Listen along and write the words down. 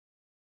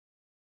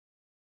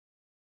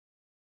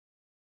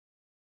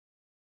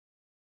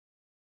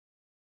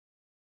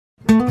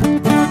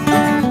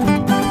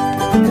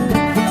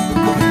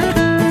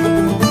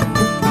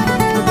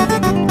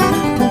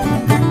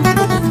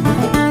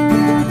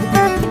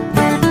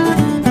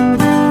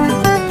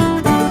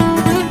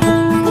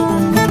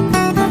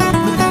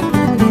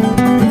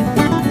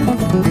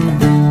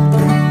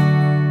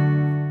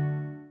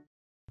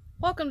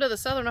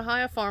Southern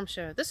Ohio Farm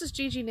Show. This is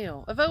Gigi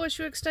Neal of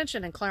OSU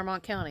Extension in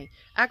Claremont County,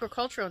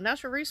 Agricultural and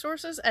Natural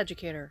Resources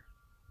Educator.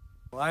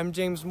 I'm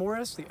James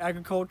Morris, the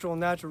Agricultural and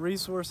Natural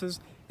Resources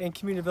and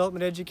Community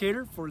Development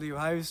Educator for the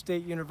Ohio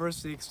State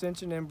University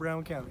Extension in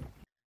Brown County.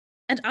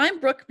 And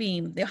I'm Brooke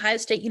Beam, the Ohio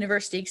State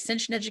University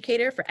Extension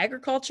Educator for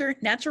Agriculture,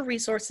 Natural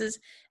Resources,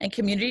 and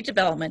Community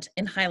Development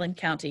in Highland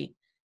County.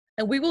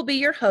 And we will be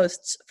your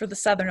hosts for the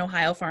Southern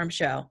Ohio Farm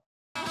Show.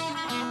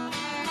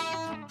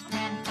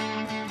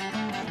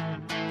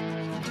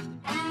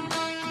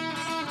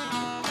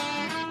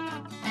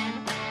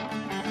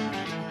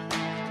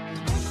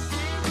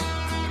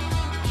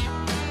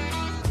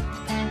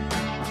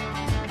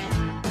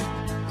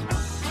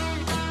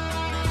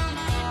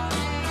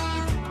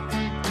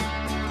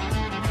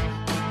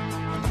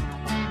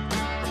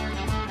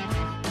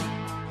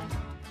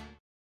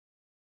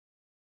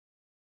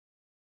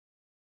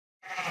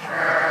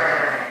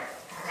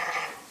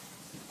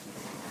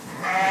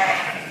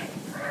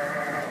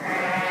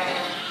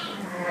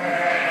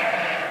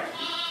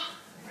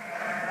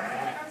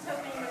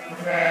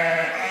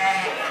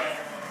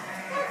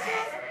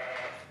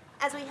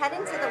 As we head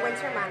into the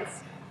winter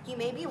months, you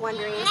may be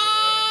wondering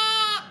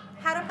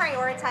how to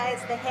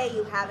prioritize the hay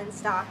you have in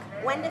stock,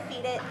 when to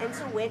feed it, and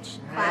to which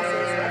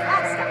classes of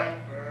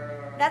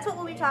livestock. That's what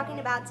we'll be talking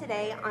about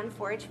today on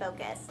Forage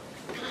Focus.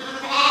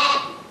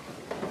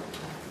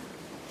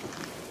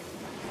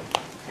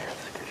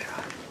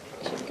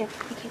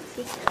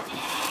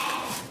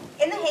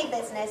 In the hay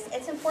business,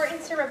 it's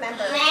important to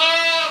remember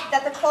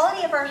that the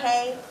quality of our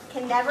hay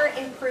can never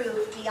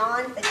improve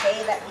beyond the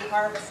day that we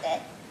harvest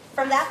it.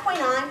 From that point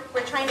on,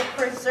 we're trying to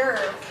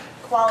preserve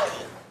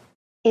quality.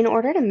 In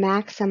order to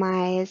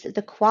maximize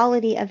the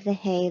quality of the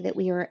hay that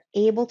we are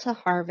able to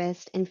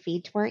harvest and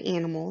feed to our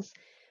animals,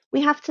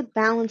 we have to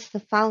balance the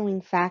following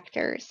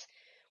factors.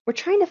 We're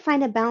trying to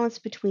find a balance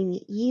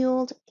between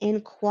yield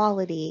and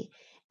quality,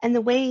 and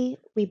the way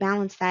we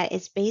balance that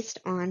is based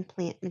on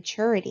plant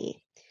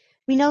maturity.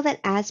 We know that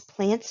as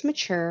plants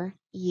mature,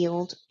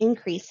 yield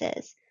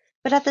increases,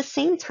 but at the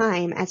same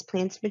time as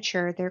plants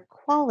mature, their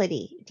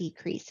quality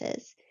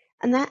decreases.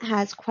 And that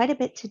has quite a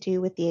bit to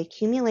do with the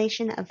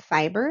accumulation of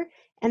fiber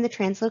and the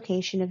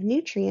translocation of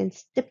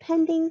nutrients,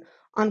 depending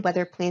on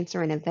whether plants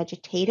are in a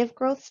vegetative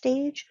growth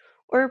stage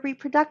or a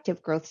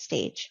reproductive growth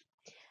stage.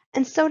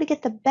 And so to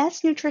get the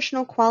best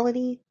nutritional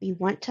quality, we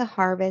want to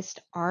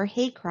harvest our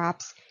hay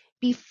crops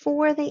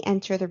before they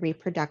enter the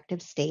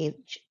reproductive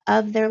stage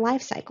of their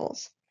life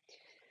cycles.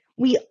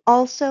 We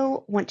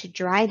also want to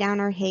dry down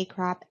our hay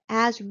crop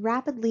as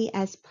rapidly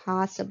as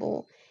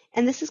possible,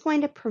 and this is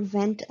going to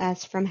prevent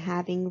us from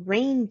having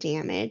rain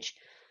damage.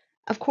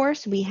 Of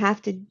course, we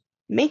have to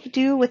make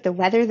do with the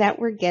weather that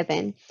we're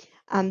given.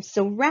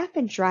 So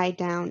rapid dry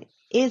down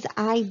is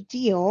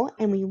ideal,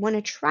 and we want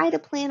to try to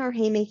plan our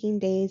haymaking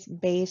days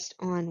based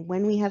on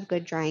when we have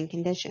good drying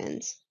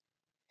conditions.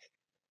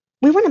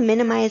 We want to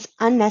minimize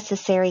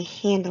unnecessary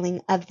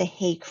handling of the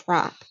hay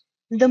crop.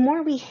 The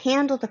more we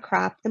handle the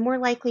crop, the more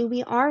likely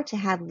we are to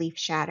have leaf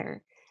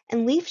shatter.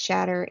 And leaf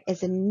shatter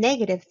is a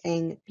negative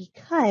thing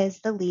because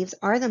the leaves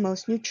are the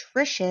most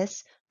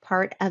nutritious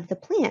part of the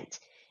plant.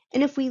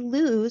 And if we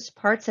lose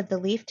parts of the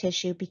leaf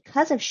tissue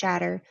because of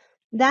shatter,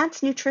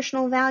 that's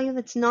nutritional value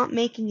that's not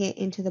making it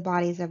into the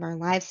bodies of our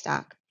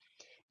livestock.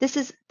 This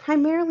is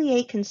primarily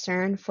a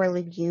concern for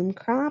legume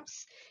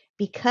crops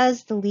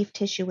because the leaf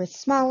tissue is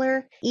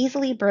smaller,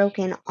 easily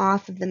broken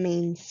off of the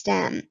main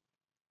stem.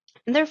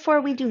 And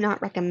therefore, we do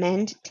not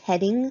recommend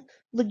tedding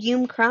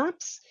legume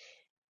crops.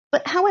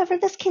 But however,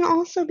 this can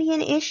also be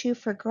an issue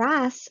for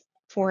grass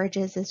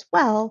forages as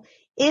well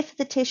if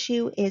the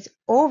tissue is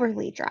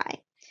overly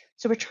dry.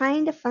 So we're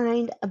trying to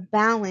find a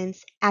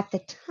balance at the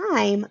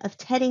time of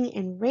tedding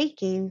and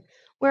raking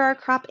where our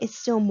crop is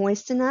still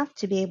moist enough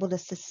to be able to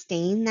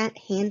sustain that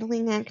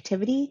handling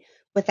activity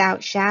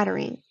without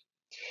shattering.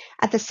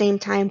 At the same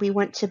time, we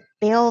want to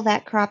bale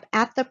that crop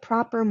at the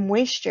proper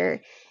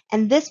moisture,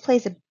 and this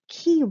plays a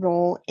key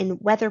role in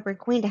whether we're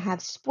going to have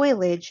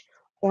spoilage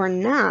or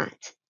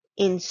not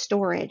in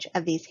storage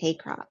of these hay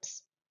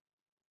crops.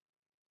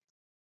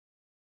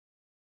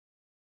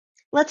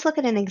 Let's look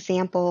at an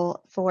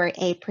example for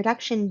a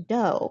production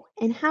doe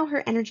and how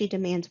her energy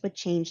demands would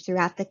change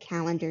throughout the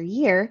calendar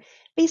year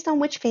based on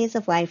which phase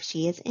of life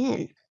she is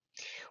in.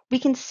 We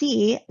can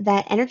see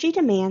that energy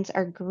demands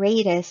are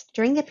greatest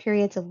during the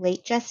periods of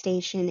late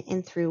gestation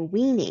and through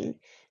weaning.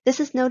 This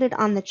is noted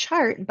on the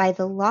chart by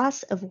the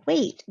loss of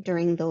weight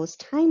during those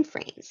time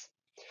frames.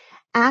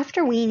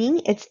 After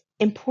weaning, it's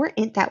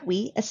important that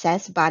we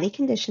assess body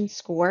condition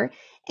score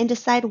and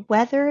decide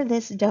whether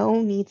this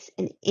doe needs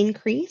an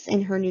increase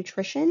in her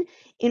nutrition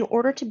in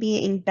order to be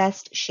in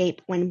best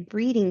shape when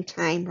breeding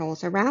time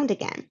rolls around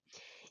again.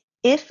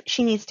 If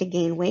she needs to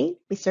gain weight,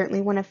 we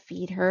certainly want to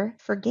feed her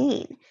for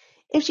gain.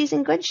 If she's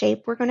in good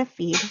shape, we're going to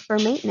feed for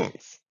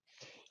maintenance.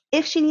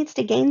 If she needs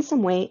to gain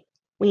some weight,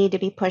 we need to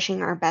be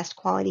pushing our best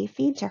quality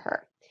feed to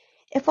her.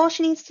 If all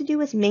she needs to do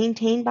is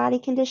maintain body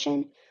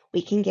condition,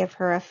 we can give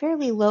her a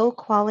fairly low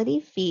quality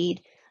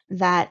feed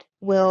that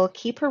will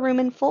keep her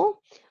rumen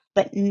full,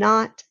 but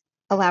not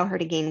allow her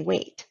to gain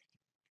weight.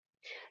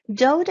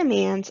 Doe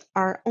demands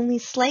are only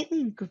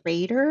slightly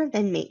greater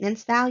than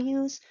maintenance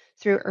values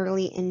through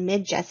early and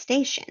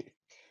mid-gestation.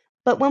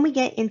 But when we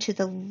get into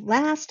the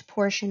last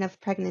portion of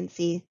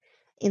pregnancy,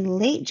 in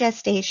late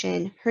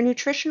gestation, her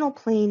nutritional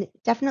plane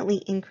definitely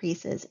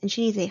increases, and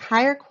she needs a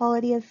higher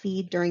quality of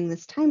feed during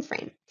this time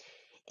frame.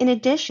 In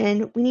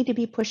addition, we need to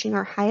be pushing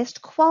our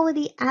highest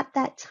quality at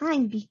that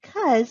time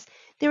because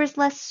there is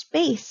less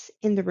space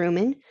in the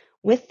rumen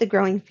with the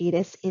growing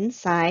fetus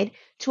inside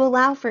to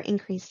allow for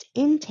increased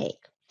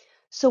intake.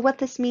 So what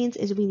this means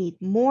is we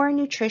need more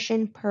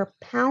nutrition per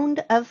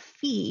pound of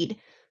feed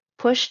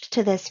pushed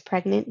to this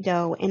pregnant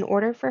doe in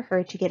order for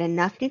her to get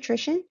enough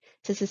nutrition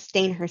to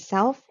sustain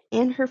herself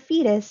and her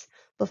fetus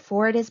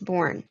before it is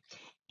born,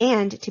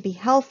 and to be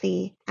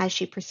healthy as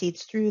she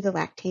proceeds through the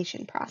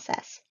lactation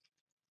process.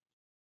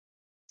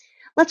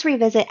 Let's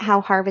revisit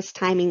how harvest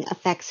timing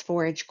affects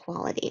forage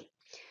quality.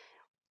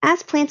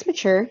 As plants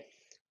mature,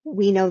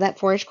 we know that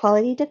forage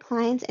quality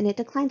declines, and it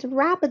declines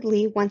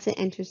rapidly once it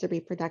enters the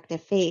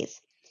reproductive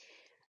phase.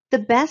 The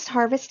best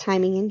harvest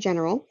timing in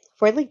general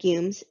for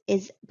legumes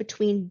is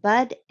between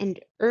bud and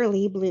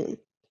early bloom.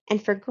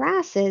 And for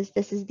grasses,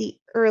 this is the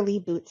early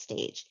boot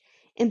stage.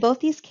 In both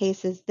these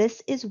cases,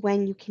 this is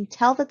when you can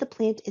tell that the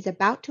plant is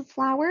about to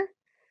flower,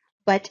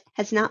 but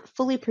has not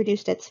fully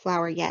produced its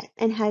flower yet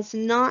and has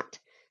not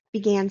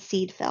began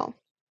seed fill.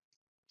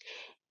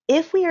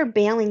 If we are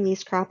baling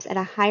these crops at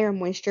a higher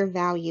moisture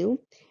value,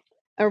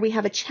 or we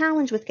have a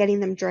challenge with getting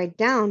them dried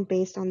down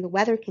based on the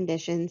weather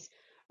conditions,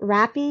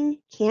 wrapping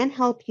can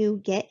help you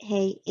get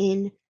hay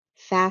in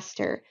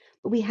faster.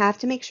 But we have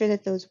to make sure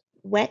that those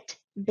wet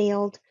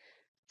baled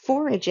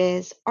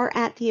forages are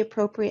at the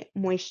appropriate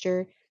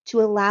moisture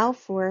to allow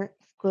for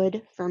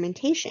good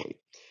fermentation.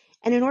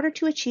 And in order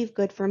to achieve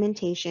good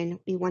fermentation,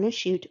 we want to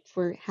shoot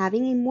for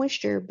having a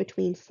moisture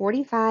between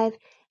 45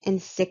 and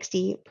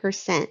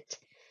 60%.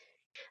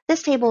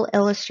 This table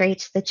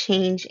illustrates the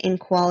change in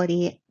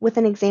quality with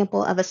an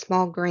example of a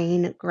small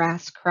grain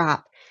grass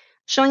crop,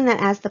 showing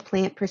that as the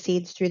plant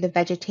proceeds through the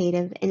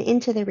vegetative and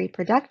into the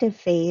reproductive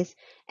phase,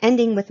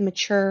 ending with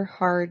mature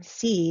hard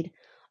seed,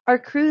 our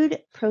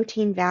crude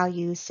protein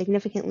values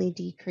significantly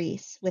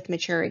decrease with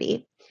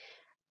maturity.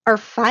 Our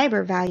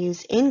fiber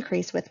values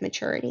increase with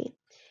maturity.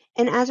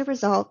 And as a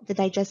result, the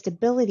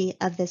digestibility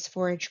of this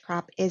forage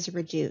crop is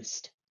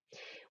reduced.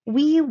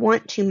 We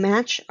want to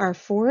match our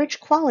forage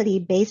quality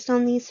based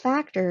on these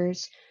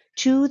factors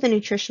to the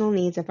nutritional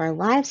needs of our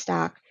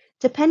livestock,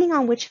 depending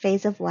on which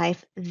phase of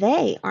life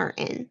they are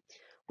in.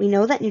 We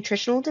know that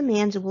nutritional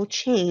demands will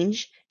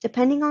change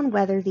depending on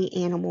whether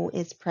the animal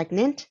is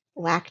pregnant,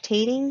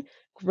 lactating,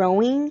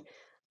 growing,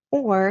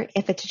 or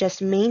if it's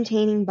just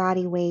maintaining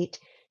body weight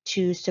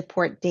to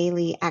support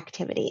daily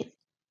activity.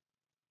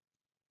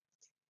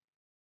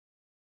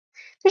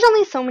 There's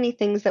only so many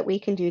things that we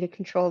can do to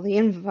control the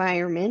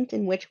environment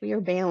in which we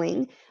are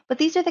baling, but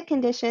these are the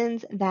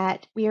conditions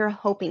that we are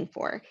hoping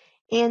for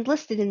and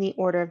listed in the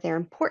order of their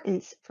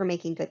importance for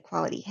making good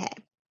quality hay.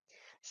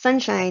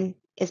 Sunshine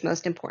is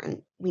most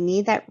important. We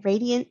need that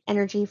radiant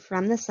energy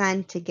from the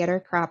sun to get our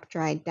crop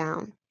dried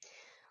down.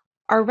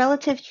 Our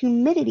relative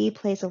humidity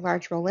plays a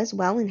large role as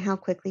well in how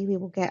quickly we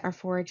will get our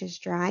forages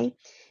dry,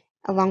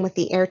 along with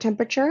the air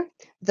temperature,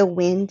 the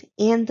wind,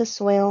 and the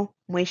soil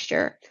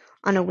moisture.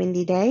 On a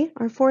windy day,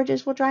 our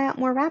forages will dry out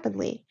more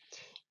rapidly.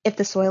 If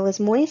the soil is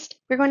moist,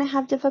 we're going to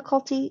have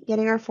difficulty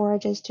getting our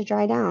forages to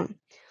dry down.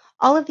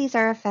 All of these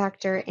are a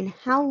factor in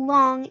how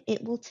long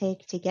it will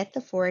take to get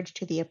the forage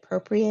to the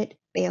appropriate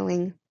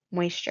baling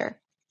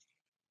moisture.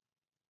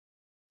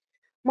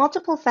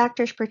 Multiple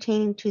factors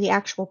pertaining to the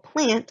actual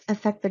plant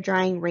affect the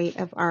drying rate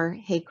of our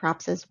hay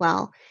crops as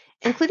well,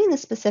 including the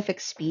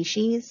specific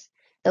species,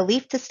 the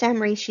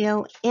leaf-to-stem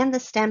ratio, and the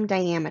stem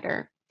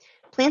diameter.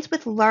 Plants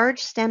with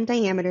large stem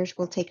diameters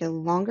will take a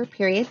longer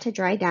period to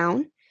dry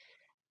down.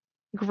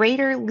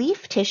 Greater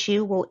leaf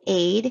tissue will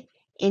aid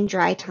in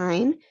dry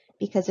time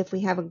because if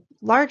we have a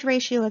large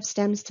ratio of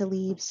stems to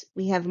leaves,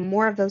 we have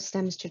more of those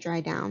stems to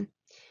dry down.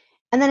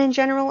 And then in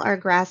general, our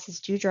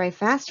grasses do dry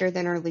faster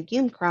than our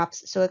legume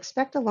crops, so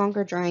expect a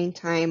longer drying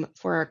time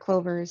for our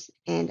clovers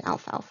and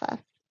alfalfa.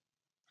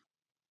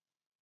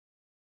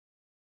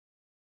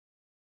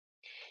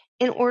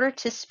 In order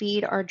to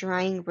speed our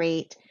drying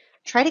rate,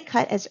 try to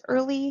cut as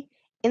early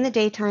in the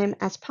daytime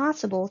as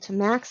possible to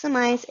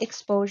maximize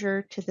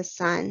exposure to the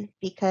sun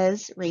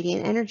because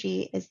radiant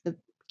energy is the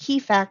key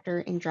factor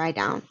in dry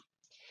down.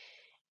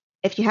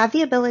 If you have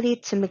the ability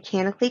to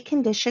mechanically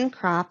condition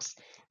crops,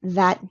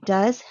 that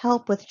does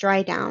help with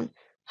dry down.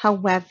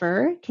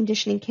 However,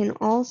 conditioning can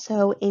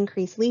also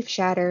increase leaf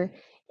shatter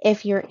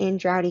if you're in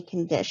droughty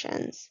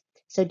conditions.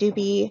 So do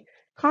be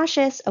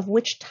cautious of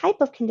which type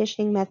of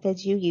conditioning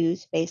methods you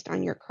use based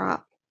on your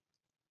crop.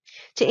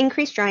 To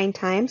increase drying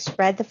time,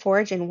 spread the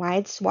forage in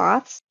wide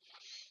swaths.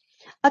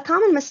 A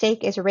common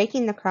mistake is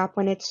raking the crop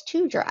when it's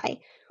too dry.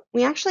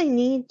 We actually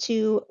need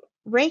to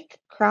rake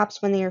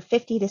crops when they are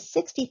 50 to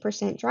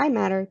 60% dry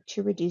matter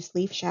to reduce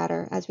leaf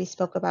shatter, as we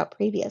spoke about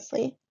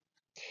previously.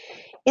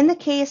 In the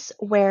case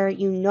where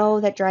you know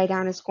that dry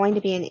down is going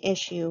to be an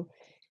issue,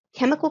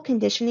 chemical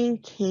conditioning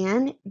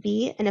can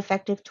be an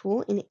effective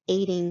tool in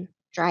aiding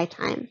dry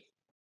time.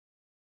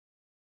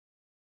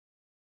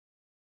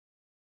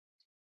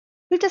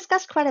 We've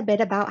discussed quite a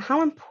bit about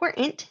how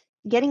important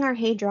getting our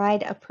hay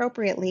dried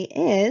appropriately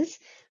is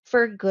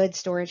for good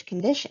storage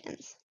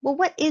conditions. Well,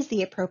 what is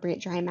the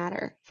appropriate dry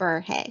matter for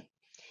our hay?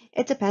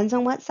 It depends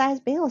on what size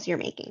bales you're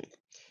making.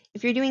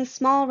 If you're doing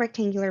small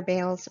rectangular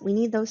bales, we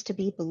need those to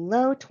be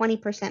below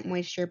 20%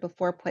 moisture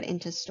before put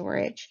into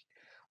storage.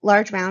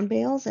 Large round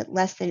bales at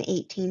less than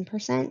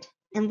 18%,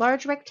 and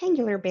large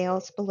rectangular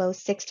bales below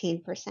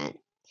 16%.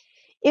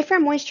 If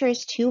our moisture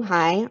is too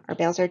high, our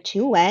bales are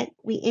too wet,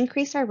 we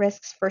increase our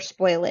risks for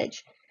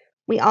spoilage.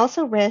 We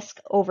also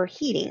risk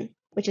overheating,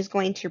 which is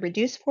going to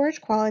reduce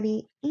forage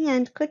quality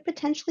and could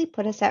potentially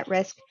put us at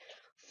risk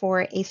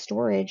for a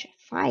storage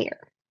fire,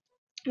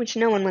 which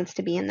no one wants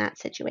to be in that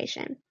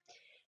situation.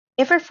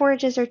 If our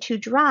forages are too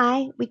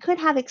dry, we could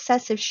have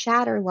excessive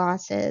shatter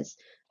losses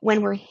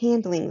when we're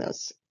handling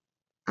those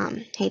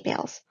hay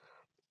bales.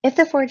 If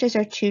the forages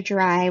are too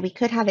dry, we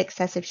could have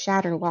excessive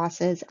shatter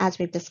losses, as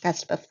we've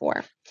discussed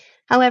before.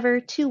 However,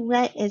 too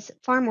wet is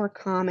far more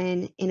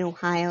common in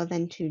Ohio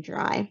than too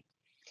dry.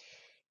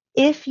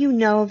 If you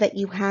know that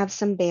you have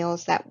some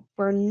bales that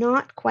were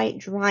not quite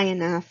dry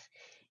enough,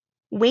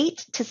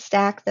 wait to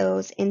stack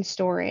those in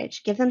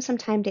storage. Give them some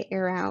time to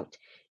air out.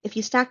 If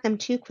you stack them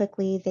too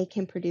quickly, they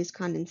can produce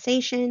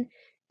condensation,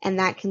 and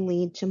that can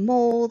lead to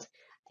mold.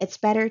 It's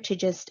better to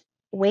just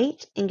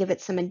wait and give it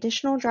some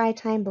additional dry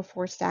time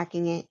before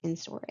stacking it in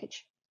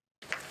storage.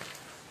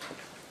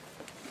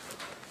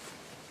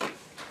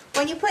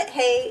 When you put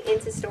hay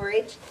into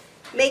storage,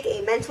 make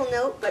a mental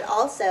note, but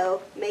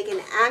also make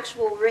an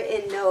actual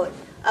written note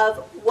of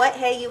what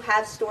hay you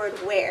have stored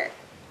where,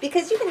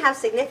 because you can have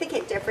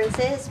significant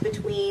differences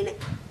between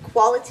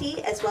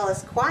quality as well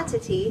as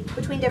quantity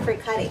between different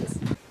cuttings.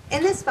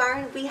 In this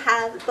barn, we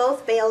have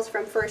both bales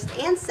from first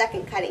and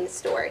second cuttings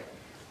stored.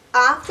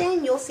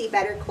 Often you'll see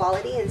better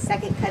quality in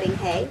second cutting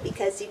hay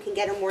because you can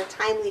get a more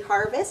timely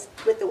harvest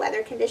with the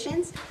weather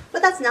conditions,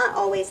 but that's not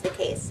always the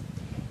case.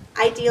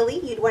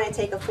 Ideally, you'd want to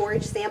take a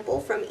forage sample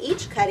from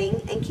each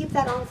cutting and keep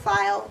that on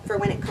file for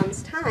when it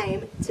comes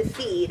time to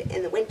feed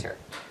in the winter.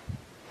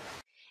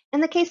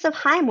 In the case of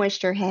high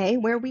moisture hay,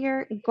 where we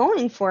are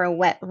going for a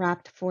wet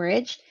wrapped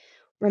forage,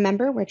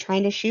 remember we're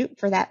trying to shoot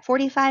for that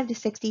 45 to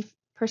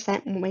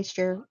 60%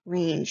 moisture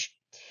range.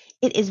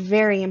 It is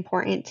very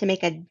important to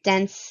make a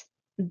dense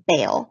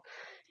bale.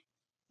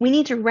 We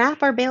need to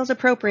wrap our bales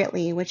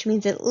appropriately, which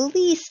means at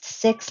least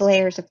 6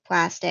 layers of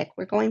plastic.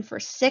 We're going for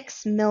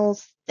 6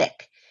 mils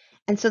thick.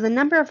 And so the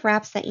number of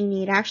wraps that you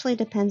need actually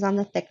depends on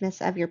the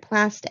thickness of your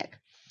plastic.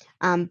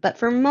 But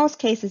for most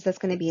cases, that's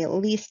going to be at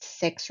least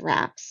 6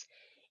 wraps.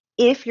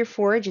 If your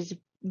forage is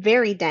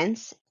very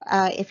dense,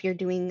 if you're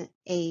doing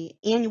an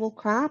annual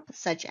crop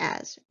such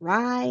as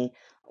rye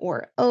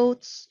or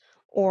oats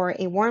or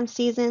a warm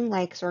season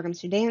like sorghum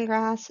Sudan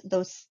grass,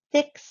 those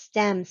thick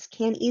stems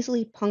can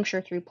easily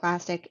puncture through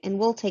plastic and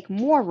will take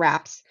more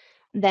wraps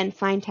than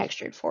fine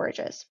textured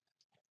forages.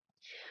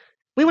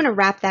 We want to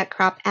wrap that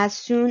crop as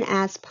soon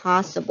as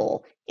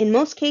possible. In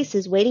most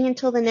cases, waiting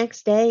until the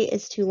next day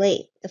is too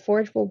late. The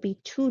forage will be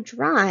too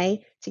dry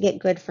to get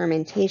good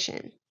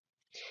fermentation.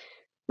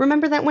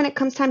 Remember that when it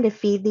comes time to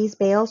feed these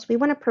bales, we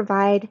want to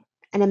provide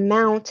an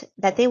amount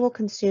that they will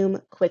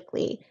consume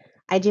quickly,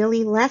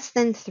 ideally less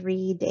than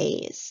 3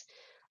 days.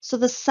 So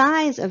the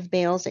size of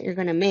bales that you're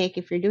going to make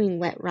if you're doing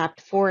wet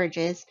wrapped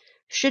forages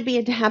should be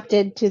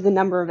adapted to the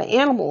number of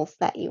animals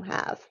that you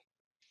have.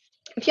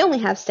 If you only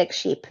have 6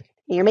 sheep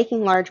and you're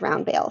making large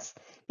round bales,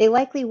 they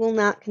likely will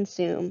not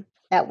consume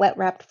that wet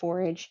wrapped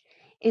forage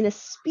in a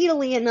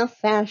speedily enough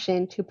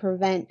fashion to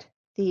prevent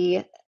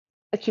the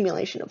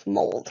accumulation of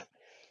mold.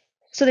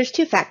 So there's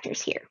 2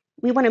 factors here.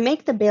 We want to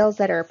make the bales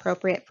that are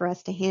appropriate for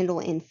us to handle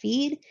and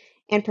feed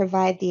and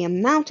provide the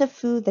amount of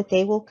food that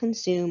they will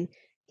consume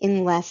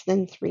in less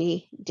than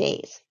 3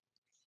 days.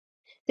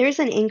 There's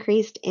an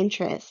increased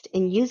interest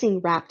in using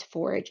wrapped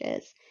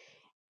forages,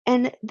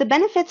 and the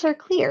benefits are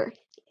clear.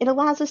 It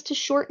allows us to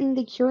shorten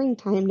the curing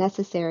time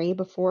necessary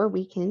before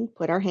we can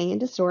put our hay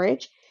into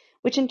storage,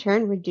 which in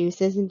turn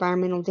reduces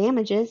environmental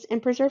damages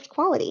and preserves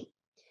quality.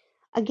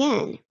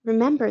 Again,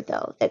 remember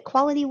though that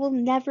quality will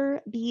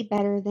never be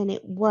better than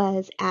it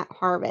was at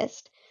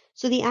harvest.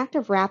 So the act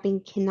of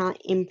wrapping cannot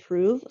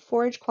improve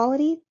forage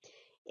quality.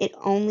 It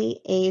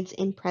only aids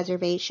in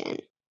preservation.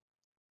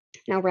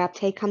 Now, wrapped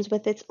hay comes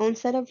with its own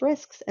set of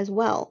risks as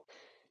well.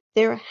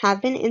 There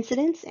have been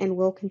incidents and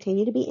will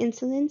continue to be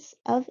incidents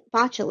of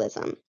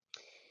botulism.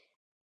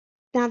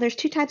 Now, there's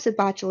 2 types of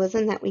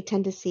botulism that we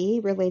tend to see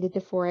related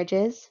to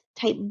forages.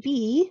 Type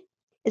B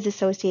is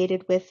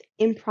associated with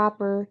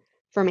improper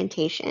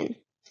fermentation,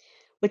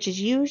 which is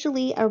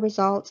usually a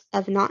result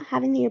of not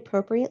having the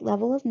appropriate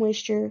level of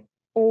moisture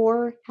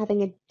or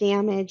having a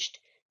damaged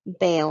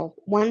bale,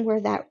 one where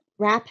that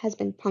wrap has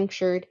been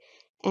punctured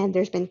and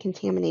there's been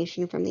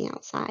contamination from the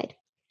outside.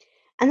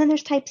 And then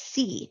there's type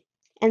C,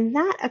 and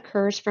that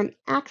occurs from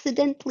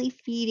accidentally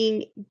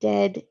feeding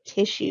dead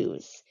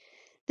tissues.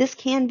 This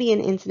can be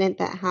an incident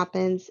that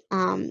happens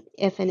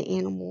if an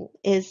animal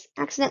is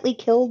accidentally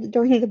killed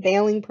during the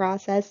baling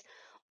process,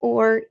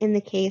 or in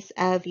the case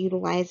of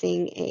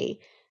utilizing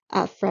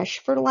a fresh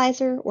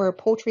fertilizer or a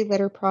poultry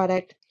litter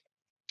product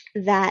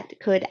that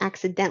could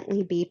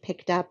accidentally be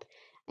picked up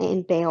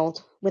and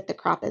baled with the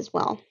crop as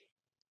well.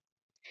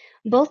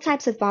 Both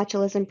types of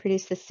botulism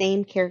produce the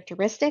same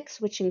characteristics,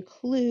 which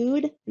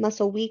include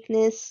muscle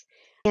weakness,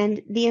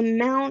 and the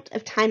amount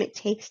of time it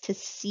takes to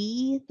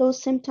see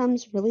those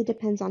symptoms really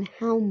depends on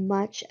how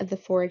much of the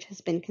forage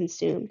has been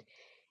consumed.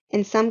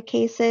 In some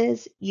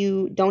cases,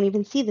 you don't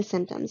even see the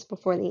symptoms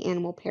before the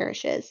animal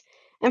perishes,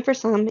 and for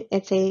some,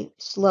 it's a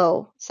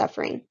slow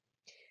suffering.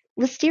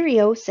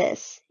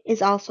 Listeriosis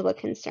is also a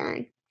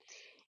concern.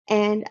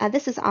 And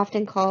this is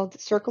often called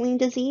circling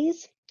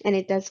disease, and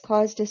it does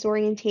cause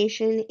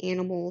disorientation.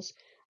 Animals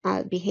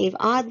behave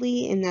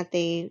oddly in that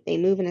they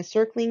move in a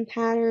circling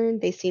pattern.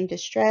 They seem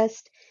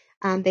distressed.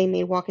 They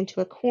may walk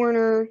into a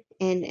corner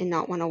and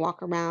not want to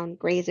walk around,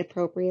 graze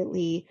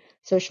appropriately,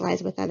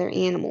 socialize with other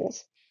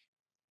animals.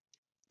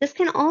 This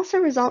can also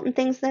result in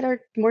things that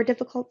are more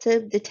difficult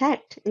to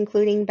detect,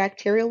 including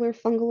bacterial or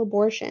fungal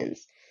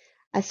abortions.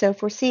 So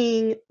if we're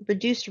seeing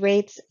reduced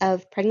rates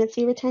of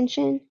pregnancy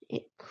retention,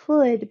 it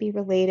could be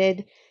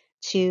related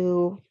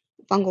to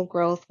fungal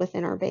growth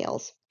within our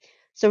bales.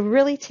 So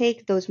really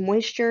take those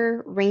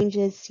moisture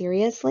ranges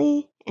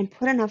seriously and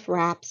put enough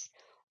wraps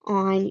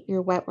on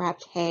your wet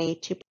wrapped hay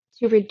to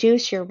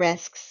reduce your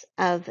risks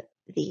of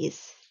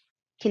these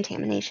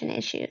contamination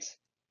issues.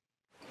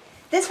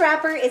 This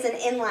wrapper is an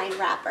inline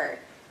wrapper.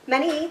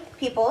 Many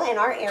people in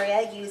our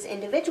area use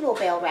individual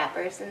bale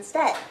wrappers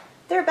instead.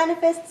 There are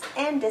benefits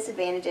and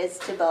disadvantages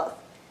to both.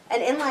 An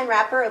inline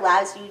wrapper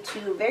allows you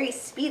to very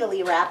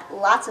speedily wrap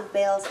lots of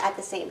bales at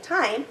the same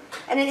time,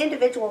 and an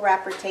individual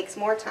wrapper takes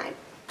more time.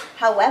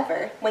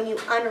 However, when you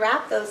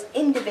unwrap those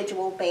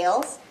individual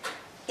bales,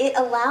 it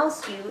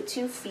allows you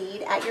to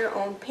feed at your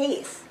own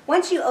pace.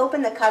 Once you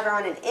open the cover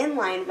on an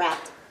inline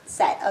wrapped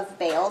set of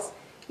bales,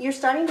 you're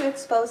starting to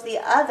expose the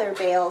other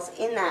bales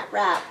in that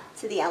wrap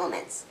to the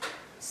elements.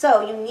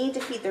 So you need to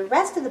feed the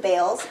rest of the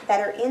bales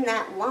that are in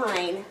that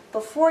line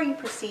before you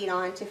proceed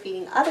on to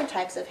feeding other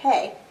types of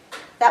hay.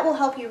 That will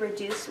help you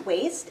reduce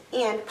waste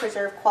and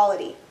preserve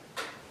quality.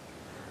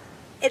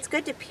 It's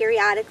good to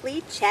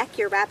periodically check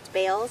your wrapped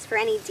bales for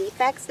any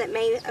defects that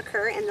may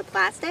occur in the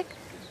plastic.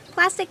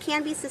 Plastic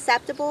can be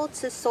susceptible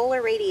to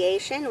solar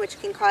radiation,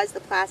 which can cause the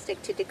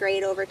plastic to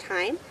degrade over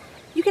time.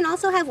 You can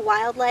also have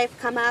wildlife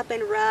come up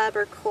and rub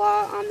or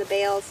claw on the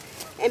bales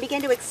and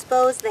begin to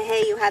expose the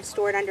hay you have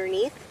stored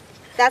underneath.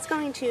 That's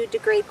going to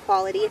degrade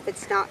quality if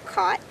it's not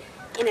caught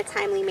in a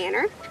timely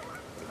manner.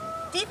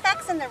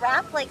 Defects in the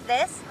wrap like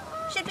this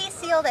should be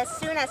sealed as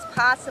soon as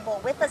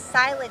possible with a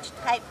silage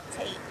type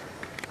tape.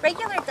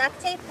 Regular duct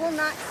tape will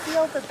not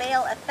seal the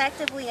bale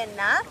effectively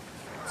enough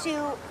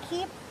to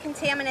keep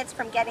contaminants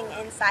from getting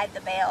inside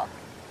the bale.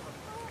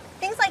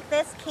 Things like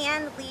this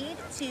can lead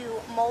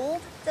to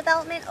mold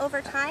development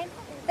over time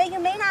that you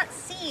may not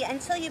see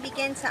until you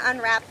begin to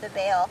unwrap the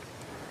bale.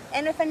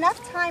 And if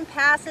enough time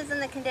passes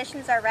and the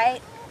conditions are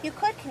right, you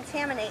could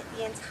contaminate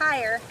the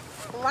entire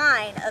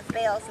line of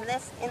bales in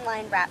this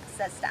inline wrap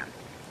system.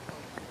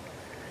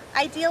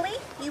 Ideally,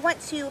 you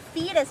want to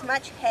feed as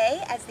much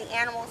hay as the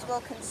animals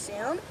will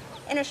consume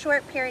in a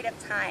short period of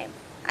time,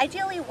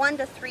 ideally 1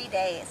 to 3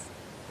 days.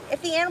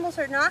 If the animals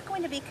are not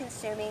going to be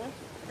consuming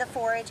the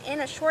forage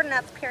in a short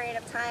enough period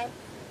of time,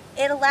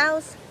 it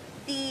allows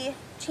the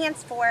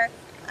chance for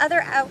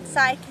other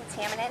outside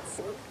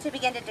contaminants to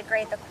begin to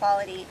degrade the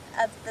quality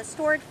of the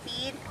stored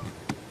feed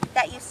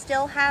that you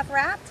still have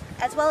wrapped,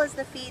 as well as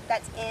the feed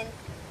that's in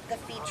the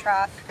feed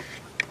trough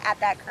at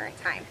that current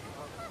time.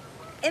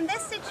 In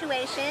this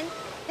situation,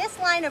 this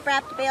line of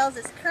wrapped bales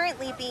is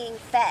currently being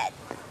fed.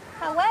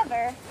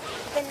 However,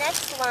 the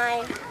next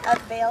line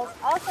of bales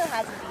also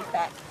has a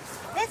defect.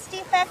 This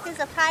defect is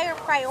of higher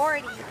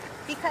priority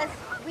because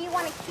we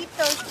want to keep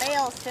those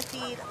bales to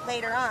feed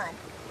later on.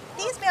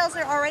 These bales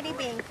are already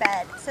being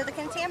fed, so the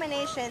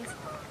contamination's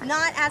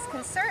not as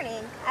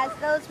concerning as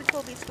those which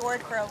will be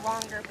stored for a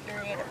longer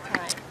period of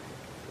time.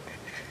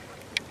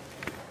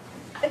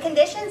 The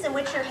conditions in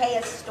which your hay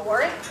is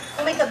stored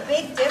will make a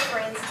big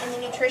difference in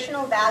the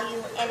nutritional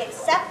value and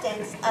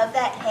acceptance of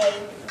that hay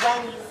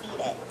when you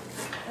feed it.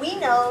 We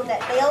know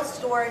that bales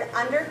stored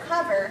under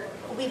cover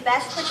will be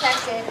best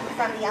protected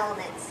from the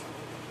elements.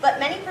 But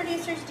many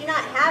producers do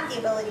not have the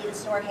ability to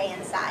store hay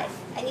inside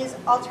and use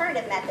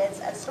alternative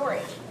methods of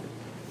storage.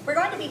 We're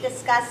going to be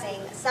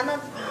discussing some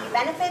of the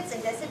benefits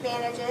and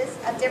disadvantages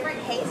of different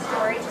hay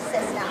storage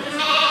systems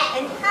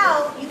and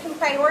how you can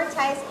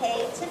prioritize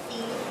hay to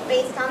feed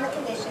based on the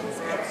conditions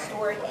it's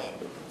stored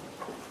in.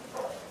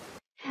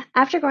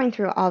 After going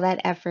through all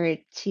that effort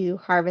to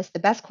harvest the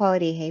best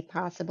quality hay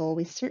possible,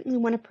 we certainly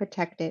want to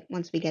protect it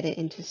once we get it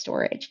into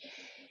storage.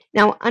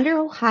 Now, under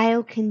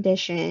Ohio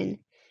condition,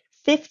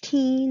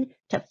 15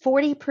 to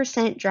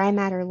 40% dry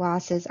matter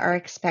losses are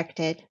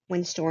expected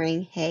when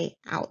storing hay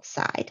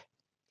outside.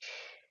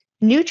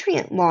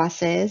 Nutrient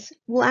losses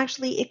will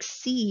actually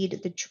exceed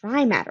the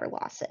dry matter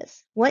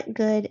losses. What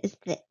good is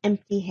the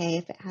empty hay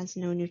if it has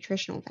no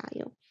nutritional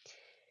value?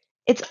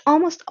 It's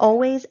almost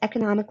always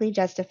economically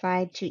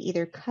justified to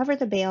either cover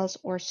the bales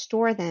or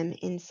store them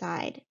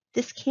inside.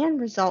 This can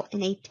result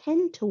in a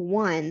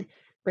 10-to-1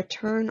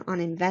 return on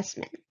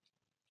investment.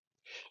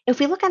 If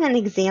we look at an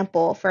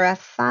example for a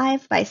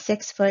 5 by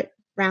 6 foot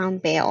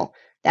round bale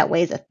that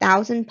weighs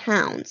 1,000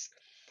 pounds,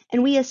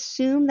 and we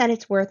assume that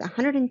it's worth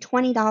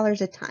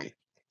 $120 a ton,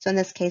 so in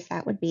this case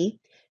that would be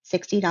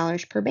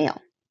 $60 per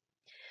bale.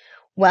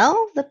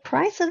 Well, the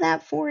price of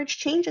that forage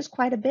changes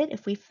quite a bit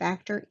if we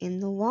factor in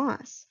the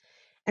loss.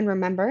 And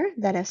remember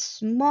that a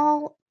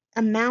small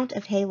amount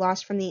of hay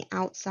lost from the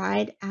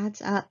outside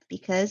adds up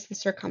because the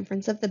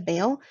circumference of the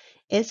bale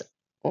is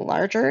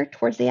larger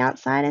towards the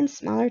outside and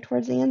smaller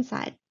towards the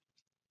inside.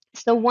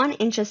 So 1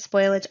 inch of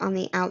spoilage on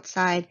the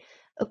outside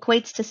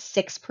equates to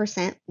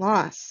 6%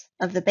 loss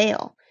of the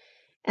bale.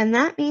 And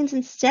that means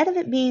instead of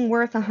it being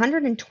worth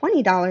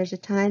 $120 a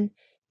ton,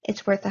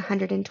 it's worth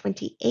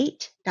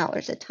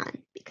 $128 a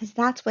ton because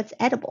that's what's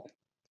edible.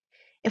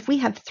 If we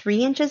have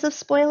 3 inches of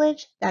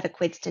spoilage, that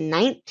equates to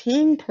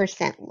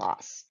 19%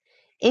 loss,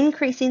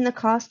 increasing the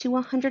cost to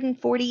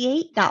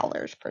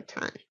 $148 per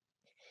ton.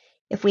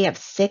 If we have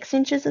 6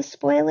 inches of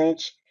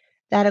spoilage,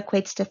 that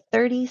equates to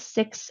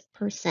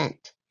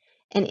 36%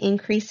 and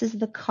increases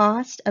the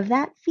cost of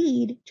that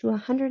feed to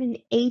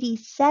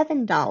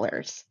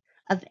 $187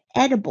 of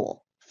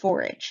edible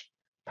forage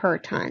per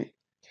ton.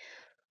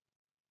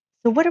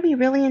 So what are we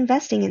really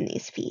investing in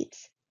these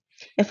feeds?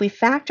 If we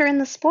factor in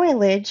the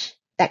spoilage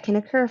that can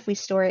occur if we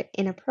store it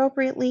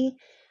inappropriately,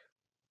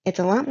 it's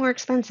a lot more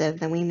expensive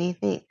than we may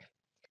think.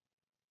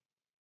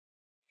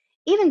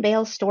 Even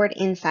bales stored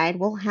inside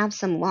will have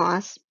some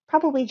loss,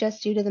 probably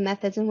just due to the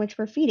methods in which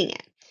we're feeding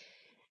it.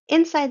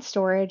 Inside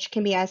storage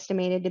can be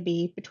estimated to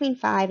be between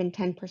 5 and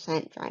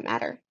 10% dry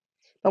matter.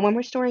 But when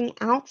we're storing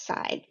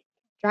outside,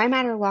 dry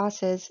matter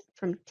losses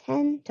from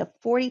 10 to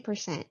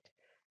 40%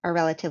 are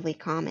relatively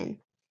common.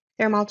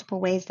 There are multiple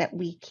ways that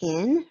we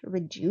can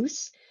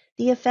reduce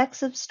the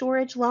effects of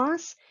storage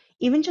loss.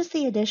 Even just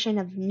the addition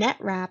of net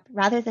wrap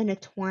rather than a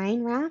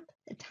twine wrap,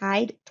 a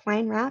tied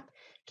twine wrap,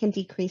 can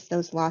decrease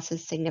those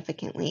losses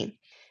significantly.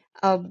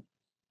 A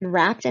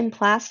wrapped in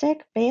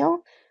plastic bale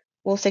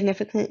will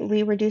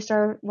significantly reduce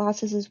our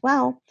losses as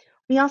well.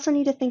 We also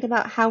need to think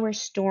about how we're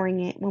storing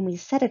it when we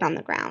set it on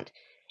the ground.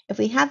 If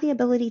we have the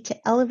ability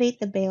to elevate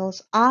the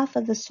bales off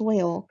of the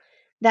soil,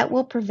 that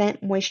will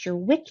prevent moisture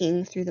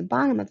wicking through the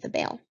bottom of the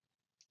bale.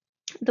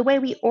 The way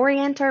we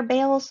orient our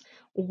bales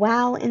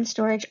while in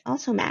storage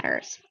also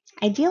matters.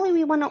 Ideally,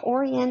 we want to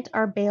orient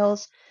our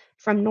bales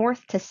from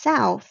north to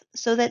south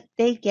so that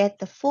they get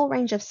the full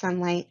range of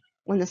sunlight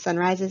when the sun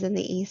rises in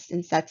the east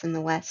and sets in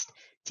the west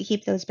to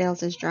keep those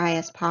bales as dry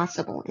as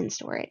possible in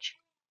storage.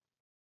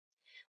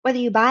 Whether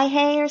you buy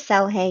hay or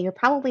sell hay, you're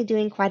probably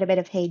doing quite a bit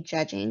of hay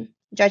judging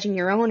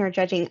your own or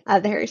judging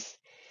others.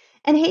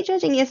 And hay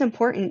judging is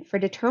important for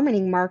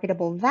determining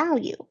marketable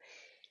value.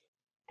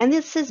 And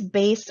this is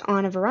based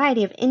on a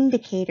variety of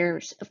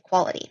indicators of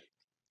quality.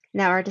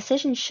 Now, our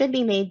decisions should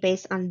be made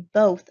based on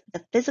both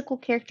the physical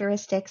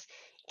characteristics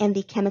and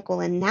the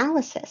chemical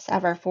analysis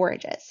of our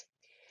forages.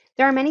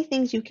 There are many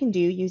things you can do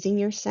using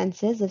your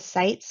senses of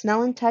sight,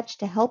 smell, and touch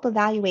to help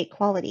evaluate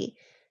quality.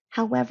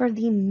 However,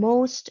 the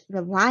most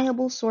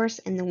reliable source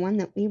and the one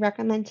that we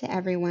recommend to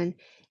everyone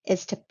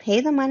is to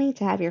pay the money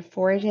to have your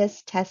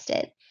forages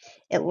tested.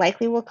 It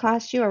likely will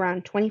cost you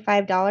around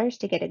 $25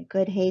 to get a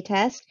good hay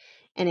test,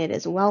 and it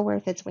is well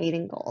worth its weight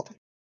in gold.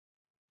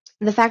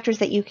 The factors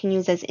that you can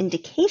use as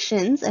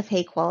indications of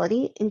hay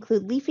quality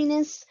include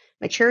leafiness,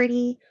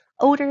 maturity,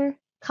 odor,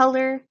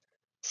 color,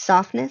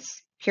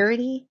 softness,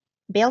 purity,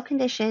 bale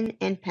condition,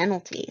 and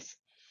penalties.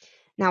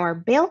 Now, our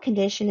bale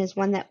condition is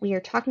one that we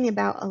are talking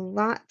about a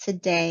lot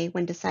today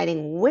when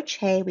deciding which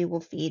hay we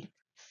will feed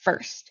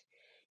first.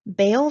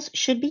 Bales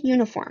should be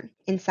uniform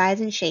in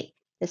size and shape.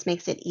 This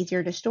makes it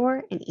easier to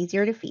store and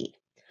easier to feed.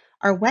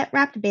 Our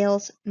wet-wrapped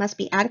bales must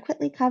be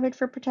adequately covered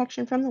for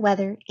protection from the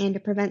weather and to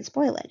prevent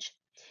spoilage.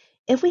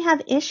 If we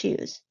have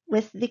issues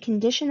with the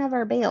condition of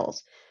our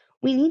bales,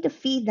 we need to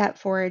feed that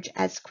forage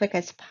as quick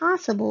as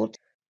possible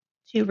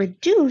to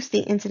reduce the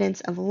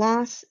incidence of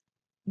loss,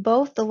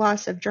 both the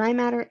loss of dry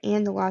matter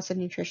and the loss of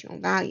nutritional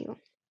value.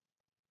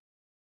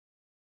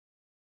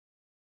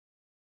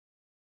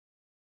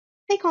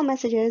 Take-home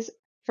messages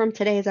from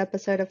today's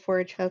episode of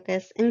Forage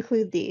Focus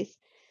include these.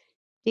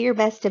 Do your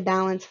best to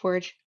balance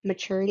forage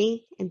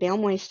maturity and bale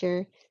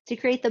moisture to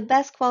create the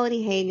best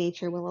quality hay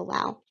nature will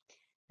allow.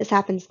 This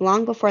happens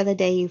long before the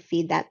day you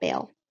feed that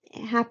bale.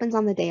 It happens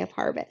on the day of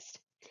harvest.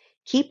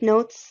 Keep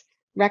notes,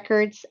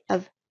 records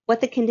of what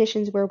the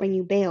conditions were when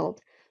you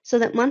baled, so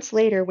that months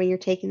later when you're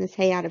taking this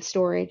hay out of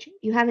storage,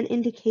 you have an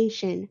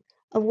indication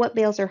of what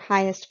bales are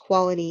highest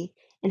quality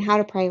and how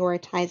to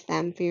prioritize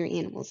them for your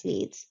animal's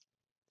needs.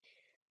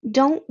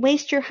 Don't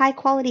waste your high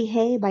quality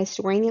hay by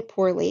storing it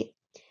poorly.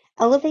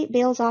 Elevate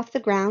bales off the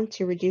ground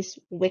to reduce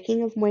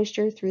wicking of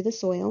moisture through the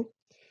soil.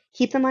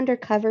 Keep them under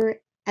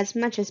cover as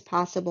much as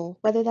possible,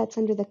 whether that's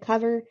under the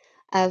cover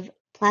of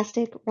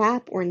plastic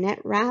wrap or net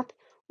wrap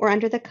or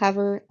under the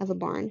cover of a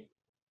barn.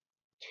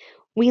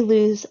 We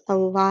lose a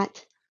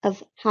lot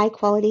of high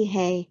quality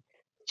hay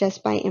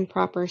just by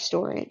improper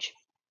storage.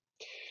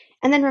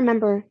 And then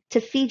remember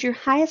to feed your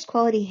highest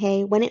quality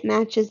hay when it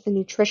matches the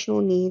nutritional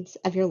needs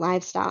of your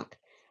livestock.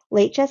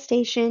 Late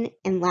gestation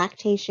and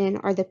lactation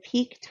are the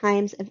peak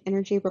times of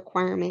energy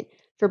requirement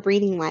for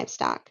breeding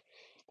livestock.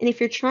 And if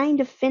you're trying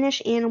to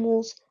finish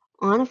animals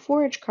on a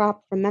forage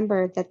crop,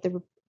 remember that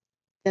the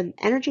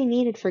energy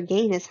needed for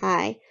gain is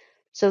high.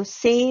 So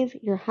save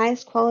your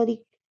highest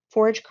quality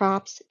forage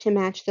crops to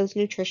match those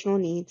nutritional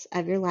needs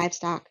of your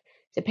livestock,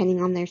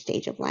 depending on their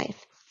stage of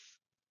life.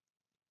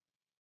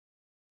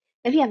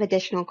 If you have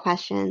additional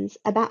questions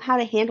about how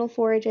to handle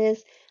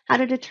forages, how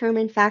to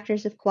determine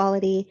factors of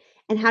quality,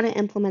 and how to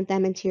implement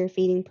them into your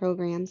feeding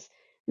programs,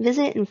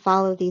 visit and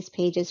follow these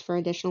pages for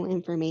additional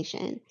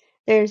information.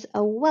 There's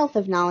a wealth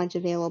of knowledge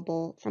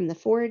available from the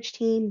forage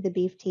team, the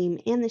beef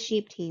team, and the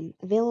sheep team,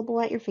 available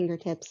at your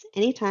fingertips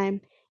anytime,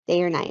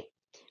 day or night.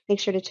 Make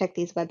sure to check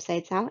these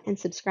websites out and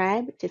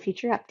subscribe to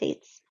future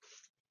updates.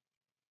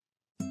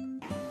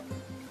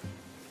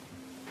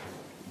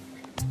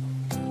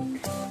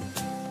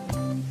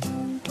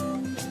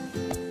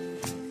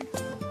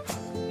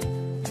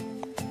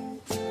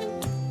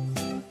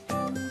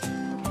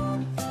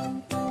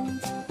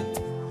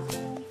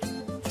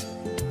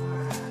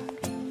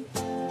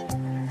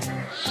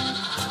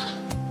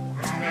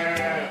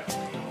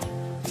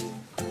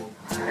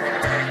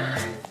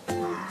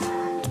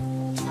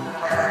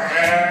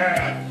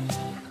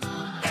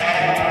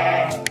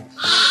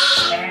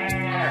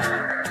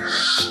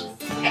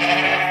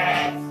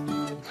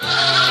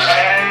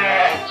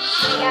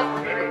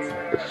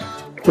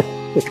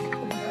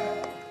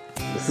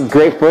 This is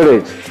great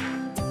footage.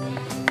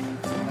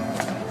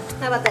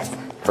 How about this?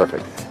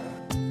 Perfect.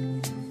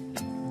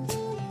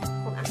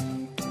 Hold on.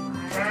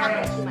 We're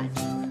talking too much.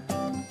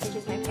 Which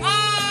is my favorite.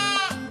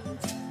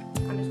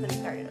 I'm just going to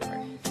start it over.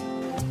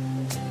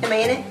 Am I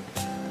in it?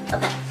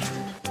 Okay.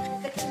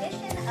 The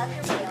condition of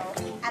your bales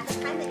at the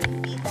time that you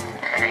feed them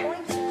is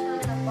going to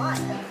determine a lot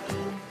of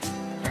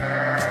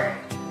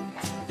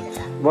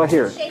Well,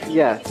 here. Shaking.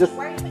 Yeah, just.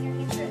 Why are you putting your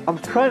hands through it? I'm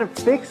trying to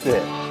fix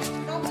it.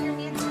 Don't put your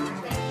hands through it.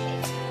 It's going to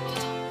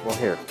shake. Well,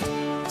 here.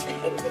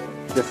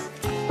 Just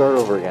start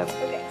over again.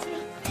 Okay.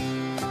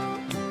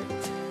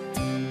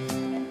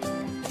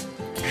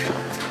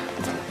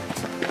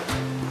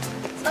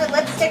 So my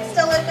lipstick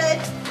still look good.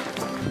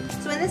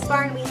 So in this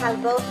barn we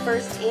have both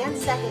first and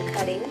second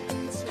cutting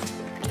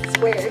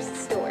squares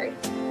stored.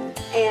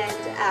 And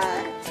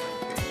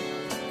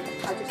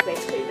I'll just wait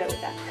till you're done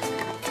with that.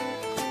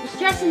 You're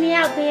stressing me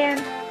out,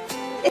 Ben.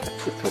 It's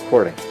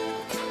recording.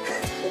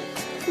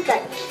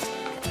 Okay.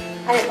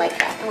 I didn't like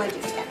that. I want to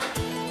do it again.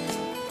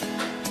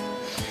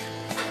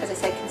 As I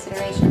said,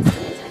 considerations for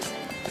me time.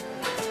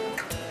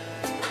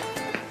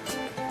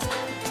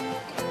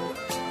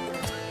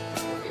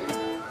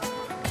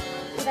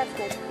 That's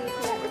good. Do you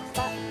see that rip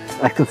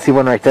spot? I can see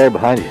one right there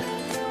behind you.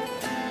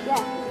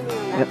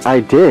 Yeah. I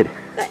did.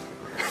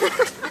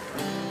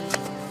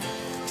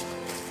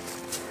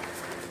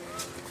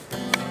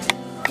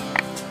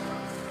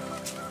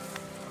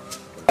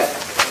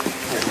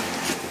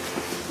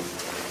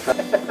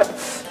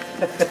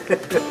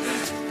 Good.